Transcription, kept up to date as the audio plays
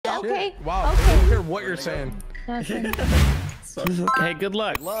Okay. Wow. Okay. I don't care what you're saying. Hey, good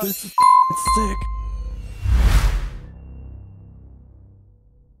luck. This is sick.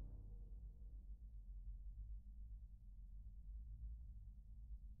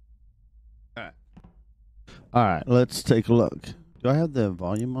 All right, let's take a look. Do I have the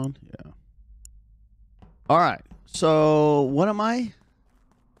volume on? Yeah. All right. So what am I?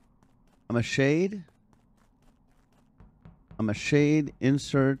 I'm a shade. I'm a shade.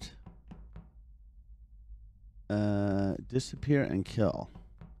 Insert. Disappear and kill.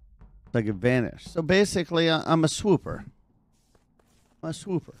 So I can vanish. So basically, I'm a swooper. I'm a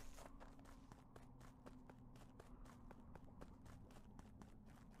swooper.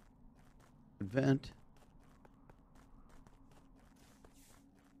 Vent.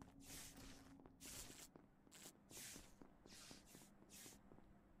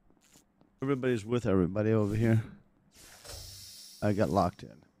 Everybody's with everybody over here. I got locked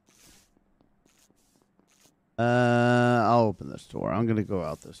in. I'll open this door. I'm gonna go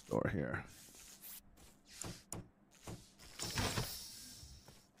out this door here.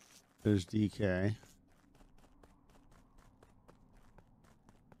 There's DK.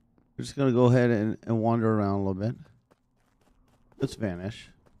 We're just gonna go ahead and wander around a little bit. Let's vanish.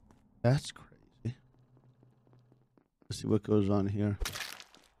 That's crazy. Let's see what goes on here.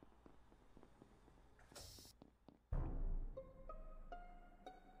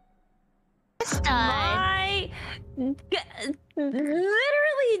 I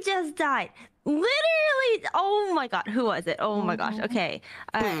literally just died. Literally. Oh my god. Who was it? Oh my gosh. Okay.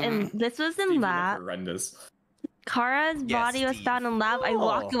 And this was in lab. Horrendous. Kara's body was found in lab. I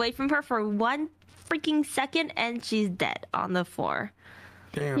walked away from her for 1 freaking second, and she's dead on the floor.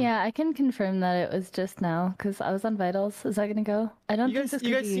 Damn. Yeah, I can confirm that it was just now because I was on vitals. Is that gonna go? I don't think this.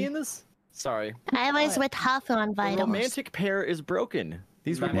 You guys seeing this? Sorry. I was with Hafu on The vitals. romantic pair is broken.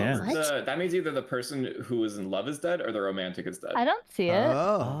 These that, were means that means either the person who is in love is dead or the romantic is dead. I don't see it.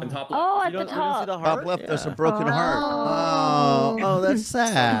 Oh. And top Oh, left. at the top. Top left, there's a broken heart. Oh, that's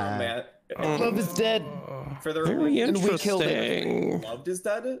sad. Love is dead. For the Very and we killed interesting. Loved is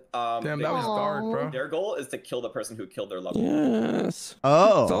dead. Damn, that was dark, bro. Their goal is to kill the person who killed their loved. Yes.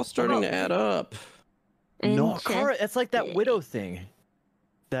 Oh. It's all starting to add up. No, Kara, it's like that widow thing.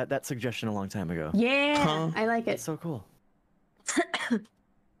 That suggestion a long time ago. Yeah, I like it. It's so cool.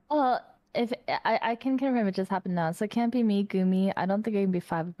 Well, if I can confirm it just happened now, so it can't be me, Gumi. I don't think it can be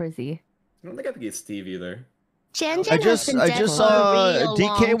 5 or Z. I don't think I could get Steve either. I just saw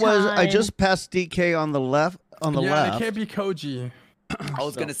DK was. I just passed DK on the left. On the left. Yeah, it can't be Koji. I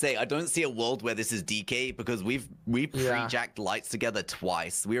was gonna say I don't see a world where this is DK because we pre-jacked lights together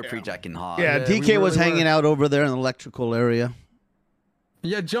twice. We were pre-jacking hard. Yeah, DK was hanging out over there in the electrical area.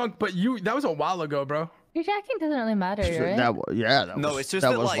 Yeah, Junk, but that was a while ago, bro. Your jacking doesn't really matter, right? No, it's just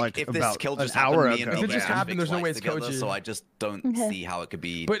that like if this kill just happened, me and if it just happened, there's no way it's together, Koji. so I just don't see how it could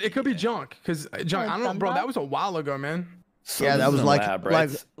be. But it could be Junk, because Junk, I don't know, bro. That was a while ago, man. So yeah, that was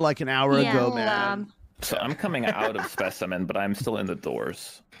like an hour ago, man. So I'm coming out of specimen, but I'm still in the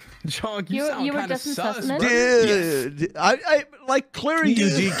doors. Junk, you sound kind of sus, bro. Dude, I like clearing you,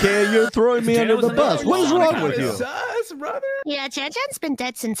 DK. You're throwing me under the bus. What is wrong with you? Sus, brother. Yeah, Janjan's been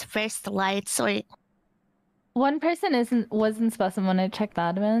dead since first light, so. One person was in specimen when I checked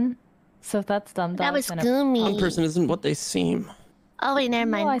admin. So if that's dumb, that was Gumi. One person isn't what they seem. Oh wait, never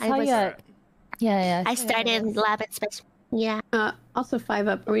mind. No, I saw you. Yeah. I started lab at specimen. Yeah. Also 5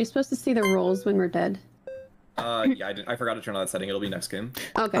 up. Are we supposed to see the rolls when we're dead? Yeah, I forgot to turn on that setting. It'll be next game.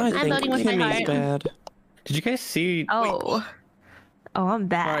 Okay. I'm voting with my heart. Bad. Did you guys see? Oh, I'm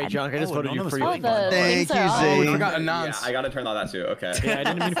bad. All right, Junk, I just voted you for you. Thank you, Z. Oh, we forgot announce. Yeah, I gotta turn on that too. Okay. Yeah, I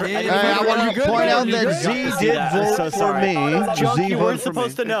didn't mean for. I want to point out that Z did vote for me. Junk, you weren't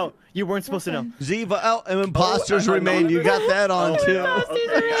supposed to know. You weren't supposed to know. Z out and imposters remain. You got that on too.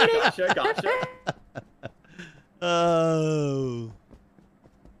 Okay, gotcha. Oh.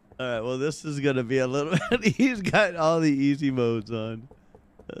 All right. Well, this is gonna be a little bit. He's got all the easy modes on.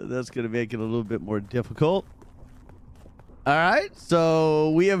 That's gonna make it a little bit more difficult. All right. So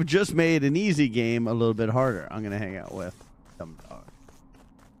we have just made an easy game a little bit harder. I'm gonna hang out with some dog.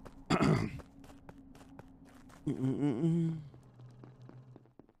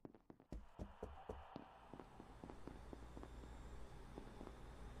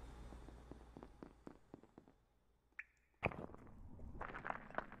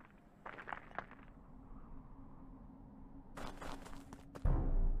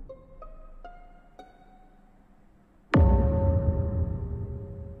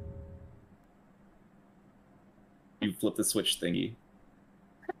 You flip the switch thingy.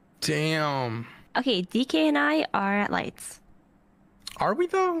 Damn. Okay, DK and I are at lights. Are we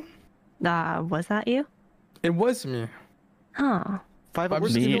though? Was that you? It was me. Huh. Five up. We're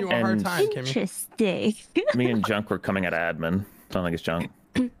just giving you a hard time, Kimmy. Interesting. Me and Junk were coming at admin. Don't think it's Junk.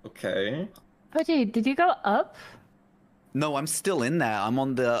 Okay. Koji, did you go up? No, I'm still in there. I'm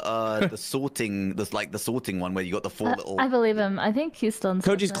on the sorting, the sorting one where you got the four little. I believe him. I think he's still in Koji's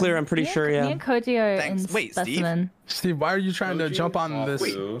specimen. clear, I'm pretty sure, yeah. Me and Koji are Thanks. in Wait, Steve? specimen. Steve, why are you trying to jump on this?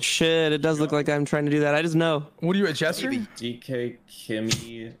 Shit, it does look like I'm trying to do that. I just know. What are you, a jester? DK,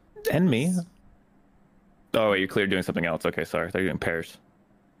 Kimmy, And me. Oh, wait, you're clear doing something else. Okay, sorry. I thought you were doing pairs.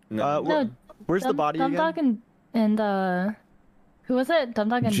 No, where's the body again? Dumdog and who was it?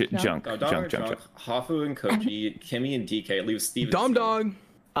 Dumdog and Junk. Junk. Hafu and Koji, Kimmy and DK. It leaves Steve. Dog.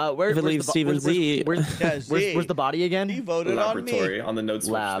 Where's If it leaves Steve and Z. Where's the body again? He voted on me. Laboratory on the node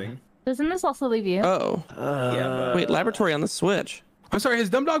switch Lab. thing. Doesn't this also leave you? Oh. Yeah, Wait, laboratory on the switch. I'm sorry, has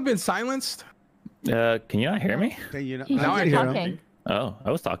Dog been silenced? Can you not hear me? Okay, you know, He's Now I just hear him. talking. Oh,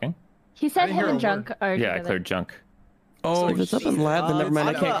 I was talking. He said didn't hear him and a Junk are Yeah, I together. cleared Junk. Oh, If it's up in lab, then never mind.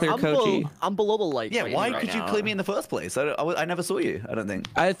 I can't clear Koji. I'm below the light. Yeah, why right could you now. clear me in the first place? I never saw you. I don't think.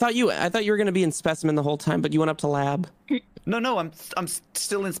 I thought you were gonna be in specimen the whole time, but you went up to lab. No, I'm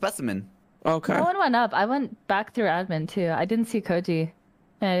still in specimen. Okay. No one went up. I went back through admin too. I didn't see Koji.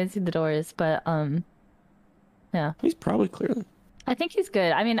 And I didn't see the doors, but yeah. He's probably clear. I think he's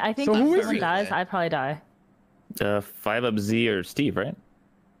good. I mean, I think So who if is someone he? dies, I'd probably die. 5 up Z or Steve, right?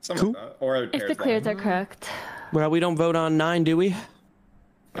 Something like that. Or If the clears are correct. Well, we don't vote on 9, do we?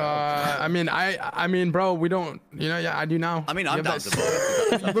 I mean, bro, we don't. You know, yeah, I do now. I mean, You I'm have down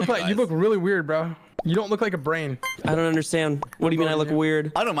that- to vote. you look really weird, bro. You don't look like a brain. I don't understand. What do you mean I look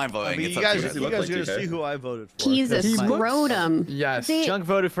weird? I don't mind voting. I mean, It's you up to guys you. are Look gonna like see who I voted for. He's a 'cause my- scrotum. Yes. See, Junk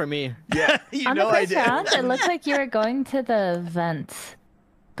voted for me. Yeah, you on know the I first did. round, it looked like you were going to the vent,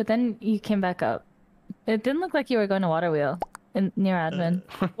 but then you came back up. It didn't look like you were going to water wheel near admin.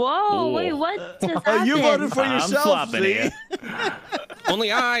 Whoa, wait, what just Oh, happened? you voted for I'm yourself, swapping Z. it.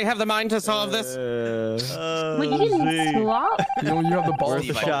 Only I have the mind to solve this. Wait, you didn't swap? You have the balls Worth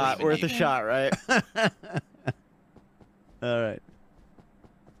to a Steve, I shot. believe in Worth a you. shot, right? All right.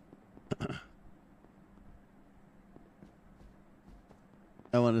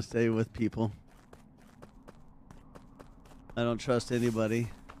 I want to stay with people. I don't trust anybody.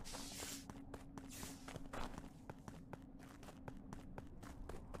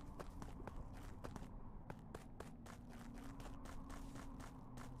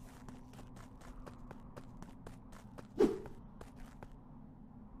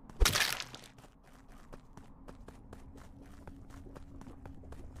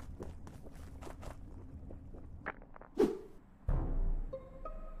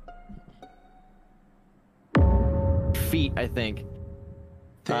 Feet, I think.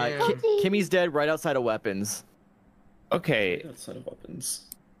 Damn. Kimmy's dead right outside of weapons. Okay, Outside of weapons.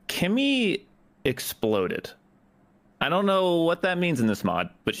 Kimmy exploded. I don't know what that means in this mod,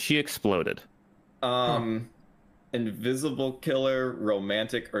 but she exploded. Invisible killer,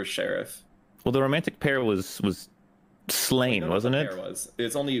 romantic, or sheriff. Well, the romantic pair was slain, We don't know wasn't what it? the pair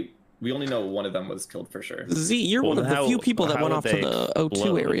was. We only know one of them was killed for sure. Z, you're Well, one of the how- few people that how went would off to they the O2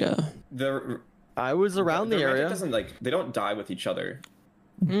 explode? area. I was around the romantic area. doesn't they don't die with each other.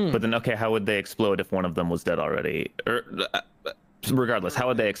 But then, okay, how would they explode if one of them was dead already? Or regardless, how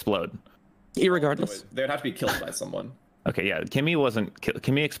would they explode? Irregardless. They'd have to be killed by someone. Okay, yeah, Kimmy wasn't.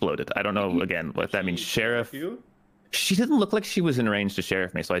 Kimmy exploded. I don't know again what that means. Sheriff. You? She didn't look like she was in range to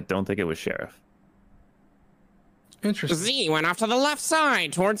sheriff me, so I don't think it was sheriff. Interesting. Z went off to the left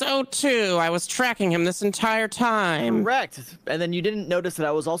side towards O2. I was tracking him this entire time. Correct. And then you didn't notice that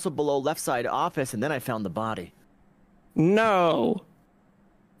I was also below left side office, and then I found the body. No,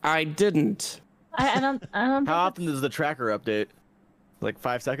 I didn't. I don't. How often does the tracker update? Like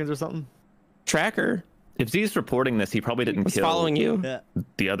 5 seconds or something? Tracker If Z's reporting this, he probably didn't was kill following you. Yeah.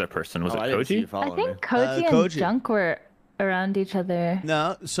 the other person. Was it I didn't see you Koji? following I me. think Koji and Koji. Junk were around each other.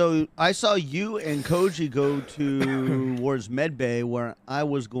 No, so I saw you and Koji go towards Medbay, where I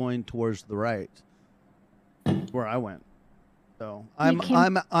was going towards the right, where I went. So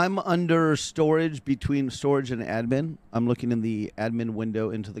I'm under storage, between storage and admin. I'm looking in the admin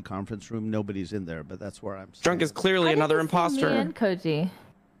window into the conference room. Nobody's in there, but that's where I'm. Drunk is standing. clearly How did another you see Me imposter. and Koji.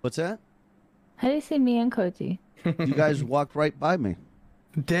 What's that? How do you see me and Koji? You guys walked right by me.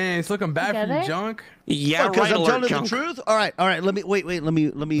 Dang, it's looking bad for Together? you, Junk. Yeah, Because right I'm alert, telling Junk. the truth. All right. Let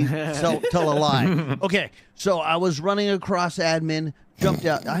me tell a lie. Okay, so I was running across admin, jumped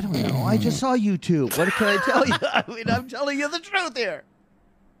out. I don't know. I just saw you two. What can I tell you? I mean, I'm telling you the truth here.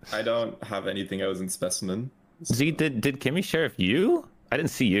 I don't have anything. I was in specimen. Z, did Kimmy sheriff you? I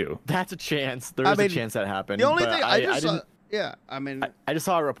didn't see you. That's a chance. There I is mean, a chance that happened. The only but thing I just saw, didn't. Yeah, I mean, I just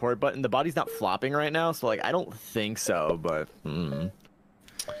saw a report button. The body's not flopping right now, so like I don't think so. But I'm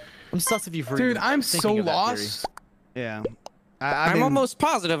sus if you've heard. Dude, I'm so thinking of that lost. yeah. I'm mean, almost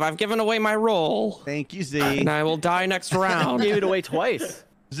positive I've given away my role. Thank you, Z. And I will die next round. Gave it away twice.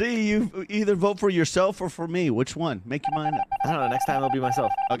 Z, you either vote for yourself or for me. Which one? Make your mind up. I don't know. Next time I'll be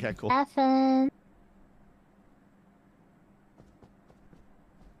myself. Okay, cool. Have fun.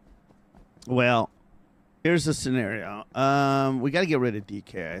 Well, here's the scenario. We got to get rid of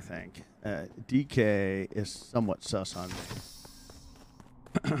DK, I think. DK is somewhat sus on me.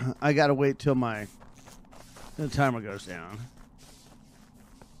 I got to wait till the timer goes down.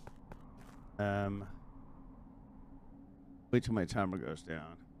 Wait till my timer goes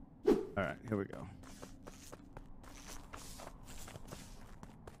down. All right, here we go.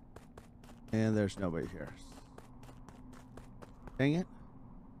 And there's nobody here. Dang it.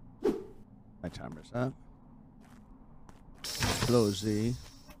 My timer's up. Hello, Z.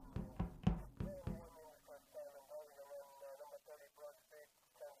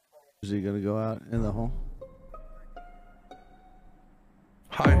 Is he gonna go out in the hole?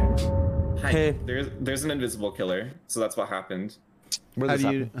 Hi. Hey, there's an invisible killer, so that's what happened. How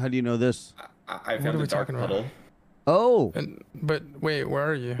do you know this? I found a dark puddle. Oh. But wait, where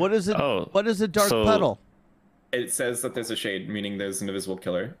are you? What is it? What is a dark puddle? It says that there's a shade, meaning there's an invisible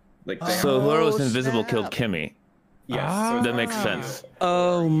killer. Like So whoever was invisible killed Kimmy. Yes. That makes sense.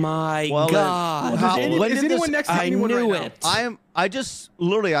 Oh my god. When did anyone this, next to I anyone knew right it.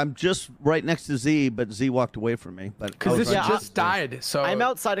 I'm just right next to Z, but Z walked away from me. But Because this just died, so I'm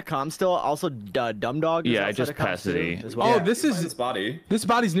outside of comm still. Also, Dumb Dog. Is Yeah, I outside just of comm passed too, it. as well. Oh, this is his body. This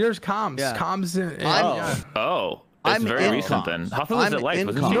body's nearest comms. Yeah. Comms in. Oh. That's I'm very in recent comms. then. Huffy was I'm at lights, in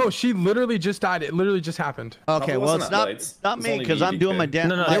wasn't she? No, she literally just died. It literally just happened. Okay, well, it's not It's me only because I'm DK. doing my damn.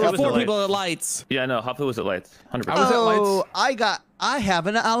 No, There Huffy were was 4 at lights. people at lights. Yeah, no, Huffy was at lights. 100%. I was at Oh, lights. I have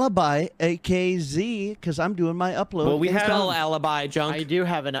an alibi, AKZ, because I'm doing my upload. Well, we have Spell alibi, Junk. I do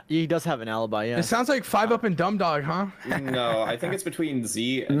have he does have an alibi. Yeah. It sounds like 5 Up and Dumb Dog, huh? No, I think it's between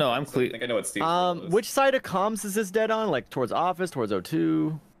Z and No, I'm I clear. think I know what Steve. Which side of comms is this dead on? Like towards office, towards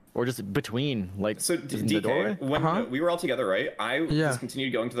O2, or just between? Like So in the DK, doorway? when we were all together, right? I Yeah. just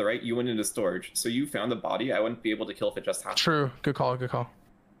continued going to the right. You went into storage, so you found the body. I wouldn't be able to kill if it just happened. True. Good call. Good call.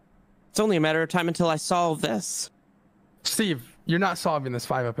 It's only a matter of time until I solve this. Steve, you're not solving this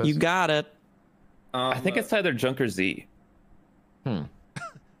 5 Up. You got it. I think it's either Junk or Z.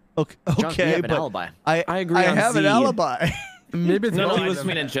 Okay, Junk, you have an but alibi. I agree I on have an Z. alibi. Maybe it's No, both I of just them.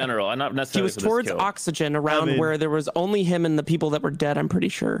 mean in general. I'm not He necessarily was for this towards kill. oxygen around where there was only him and the people that were dead, I'm pretty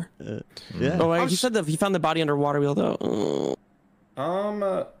sure. Yeah. Oh, wait, he said that he found the body under water wheel, though.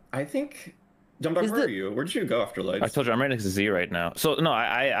 I think. Dumb Dog, where are you? Where did you go after lights? I told you, I'm right next to Z right now. So, no,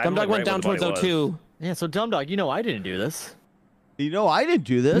 I'm Dumb Dog like went down right where towards the body was. O2. Yeah. So Dumb Dog, you know I didn't do this. You know, I didn't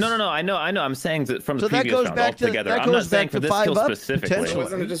do this. No, I know. I'm saying that from the So that previous goes round back to- altogether. that I'm not goes saying back for to this 5 kill Up, specifically. potentially.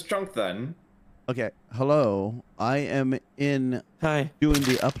 Wasn't it just drunk then? Okay, hello. I am in Hi. doing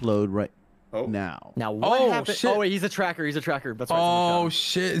the upload right Oh. now. Now what Oh, happened? shit. Oh wait, he's a tracker. He's a tracker. That's right. Oh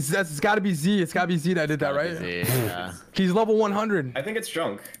shit! It's got to be Z. It's got to be Z that did that, right? Yeah. He's level 100. I think it's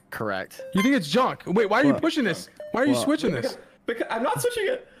drunk. Correct. You think it's Junk? Wait, why are you What? pushing this? Why are you switching this? Because I'm not switching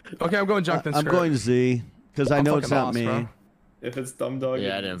it. Okay, I'm going Junk then. I'm straight. going Z because I I'm know it's fucking not lost, me. bro. If it's Dumb Dog.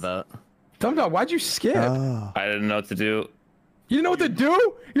 Yeah, I didn't vote. Dumb Dog, why'd you skip? Oh. I didn't know what to do. You didn't know what to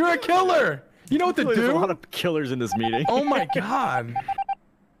do? You're a killer. You know what to There's a lot do? of killers in this meeting. Oh my god.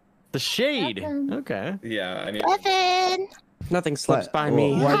 The shade. Okay. Yeah, I mean. Evan. Nothing slips by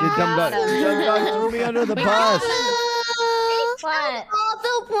me. Why did Dumb Dog throw me under the bus? What? All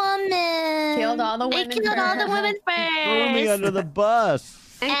the women. Killed all the women. They killed all the women Threw me first. under the bus.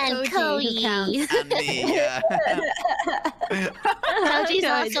 And Who Cody. counts? And me, yeah. Cody's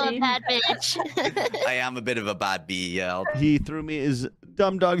also a bad bitch. I am a bit of a bad bee, yeah. He threw me.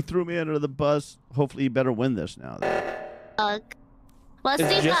 Dumb Dog threw me under the bus. Hopefully, you better win this now. Dog. Well, It's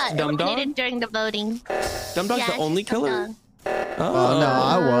Steve just got Dumb Dog? eliminated during the voting. Dumb Dog's the Yeah, only it's Dumb killer? Dog. Oh. No,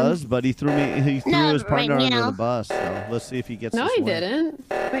 I was, but he threw me. He threw No, his partner right under now. the bus. So let's see if he gets. No, this he win.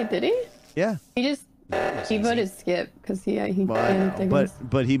 didn't. Wait, did he? Yeah. He voted skip because he Well, I panicked, know, I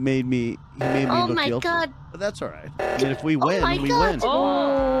but guess. he made me. He made me Oh look my guilty. god. But that's all right. I mean, if we win, my we God. win.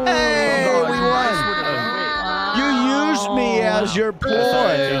 Oh. Hey, Oh, we you won. guys You used me as your Sorry,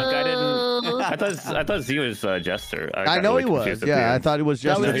 ploy. Junk. I thought Z was Jester. I got know really he was. confused at Yeah, the I end. thought he was That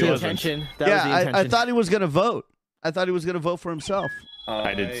just. was No, the he wasn't. intention. That was the Yeah, intention. I thought he was gonna vote. I thought he was gonna vote for himself.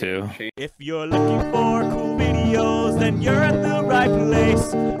 I did too. If you're looking for cool videos, then you're at the right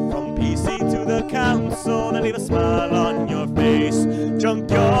place. From PC to the the council, then leave a smile on your face.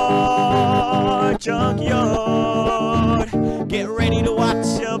 Junkyard, junkyard. Get ready to watch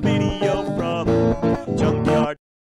a